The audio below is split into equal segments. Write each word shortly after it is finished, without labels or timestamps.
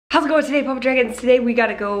How's it going today, Puppet Dragons? Today we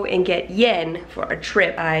gotta go and get yen for our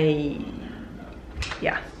trip. Yeah.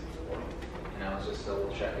 And I was just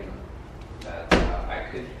double checking that I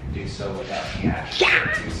could do so without cash. Yeah,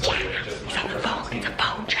 It's on the phone, it's a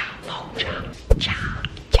phone job, job.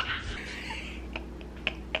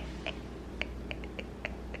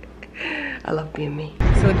 I love being me.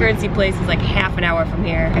 So the currency place is like half an hour from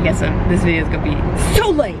here. I guess this video is gonna be so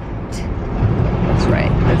late. That's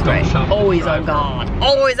right, that's right. Always on guard,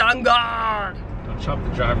 always on guard. Don't chop the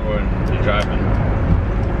driver when you're driving.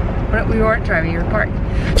 We weren't driving, you were parked.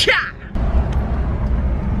 Cha!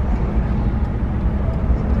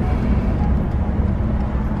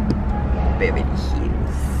 Beverly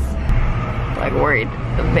Hills. Like worried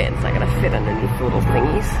the van's not gonna fit underneath the little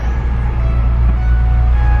thingies.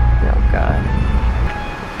 Oh God.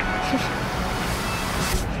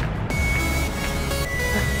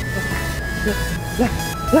 I'm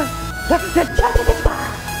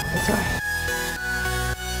sorry.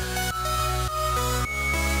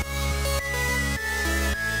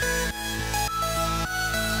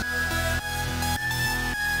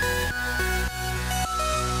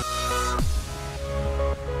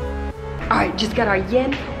 Alright, just got our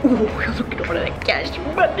yen. Ooh, we're looking over that cash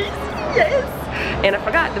money. Yes! And I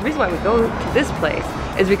forgot, the reason why we go to this place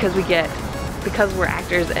is because because we're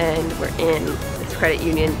actors and we're in this credit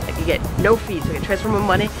union, like you get no fees. We can transfer more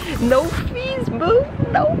money. No fees, boo!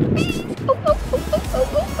 No fees! Oh, oh, oh, oh, oh, oh,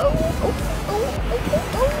 oh, oh, oh, oh,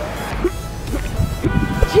 oh.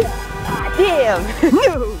 Damn!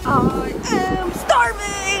 No! I am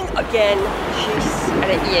starving! Again, she's at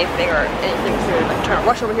an EA thing or anything, so like trying to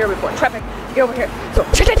rush over here before traffic to get over here. So,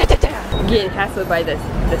 getting hassled by this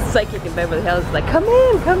psychic in Beverly Hills. Like, come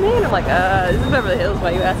in, come in. I'm like, this is Beverly Hills.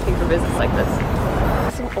 Why are you asking for business like this?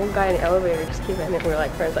 Some old guy in the elevator just came in and we were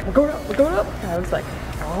like, friends, like, we're going up, we're going up. And I was like,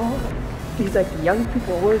 oh. He's like, the young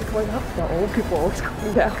people are always going up, the old people are always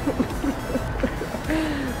going down.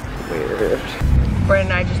 Weird.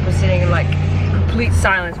 Brandon and I just been sitting in like complete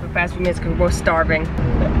silence for the past few minutes because we're both starving.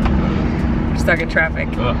 We're stuck in traffic.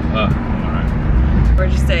 Alright. We're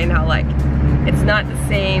just saying how like it's not the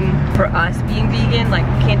same for us being vegan. Like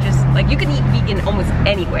you can't just like you can eat vegan almost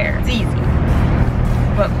anywhere. It's easy.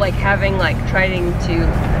 But like trying to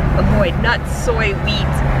avoid nuts, soy,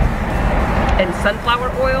 wheat, and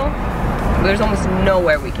sunflower oil, there's almost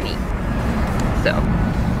nowhere we can eat. So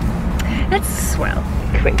that's swell.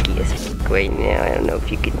 Cranky as fuck right now. I don't know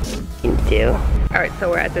if you can do. Alright, so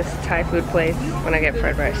we're at this Thai food place when I get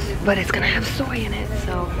fried rice. But it's gonna have soy in it,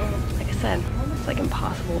 so like I said, it's like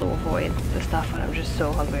impossible to avoid the stuff, and I'm just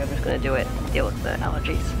so hungry I'm just gonna do it. Deal with the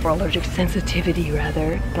allergies. Or allergic sensitivity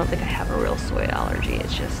rather. I don't think I have a real soy allergy,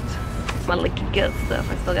 it's just my leaky gut stuff.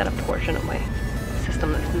 I still got a portion of my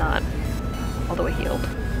system that's not all the way healed.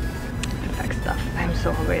 Infect stuff. I'm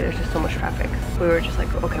so hungry, there's just so much traffic. We were just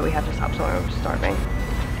like, okay, we have to stop somewhere, we're starving.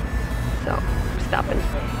 So, I'm stopping.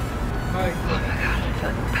 Oh my God, I feel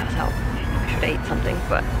like I'm gonna pass out. I should have ate something,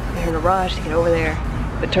 but we're in a rush to get over there.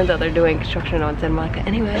 But it turns out they're doing construction on Santa Monica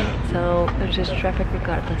anyway, so there's just traffic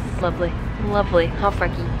regardless. Lovely. Lovely. Huh,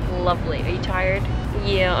 Frankie? Lovely. Are you tired?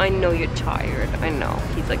 Yeah, I know you're tired. I know.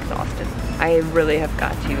 He's exhausted. I really have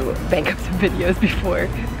got to bank up some videos before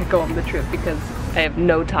I go on the trip because I have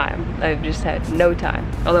no time. I've just had no time.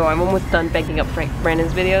 Although I'm almost done banking up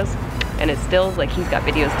Brandon's videos, and it's still like he's got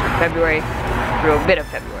videos through February, through a bit of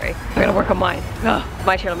February. I gotta work on mine. Ugh, if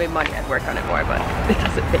my channel made money, I'd work on it more, but it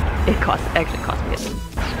doesn't make it actually costs me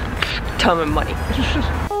a ton of money.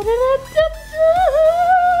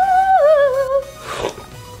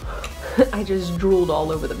 I just drooled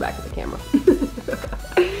all over the back of the camera.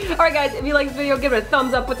 Alright guys, if you like this video, give it a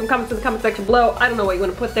thumbs up, put some comments in the comment section below. I don't know what you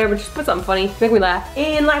want to put there, but just put something funny, make me laugh.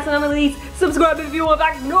 And last but not least, subscribe if you want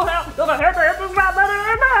back to know how.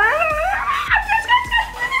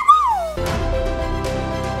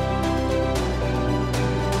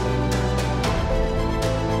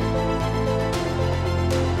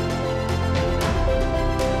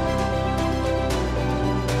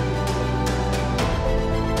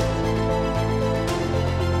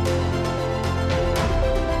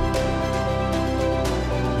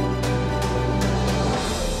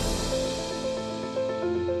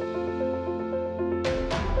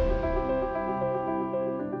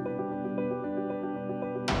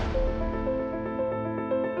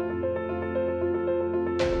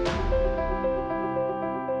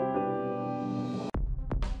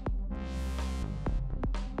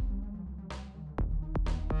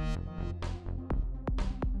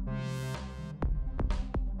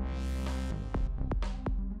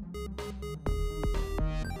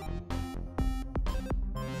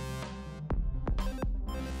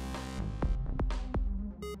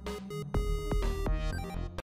 bye.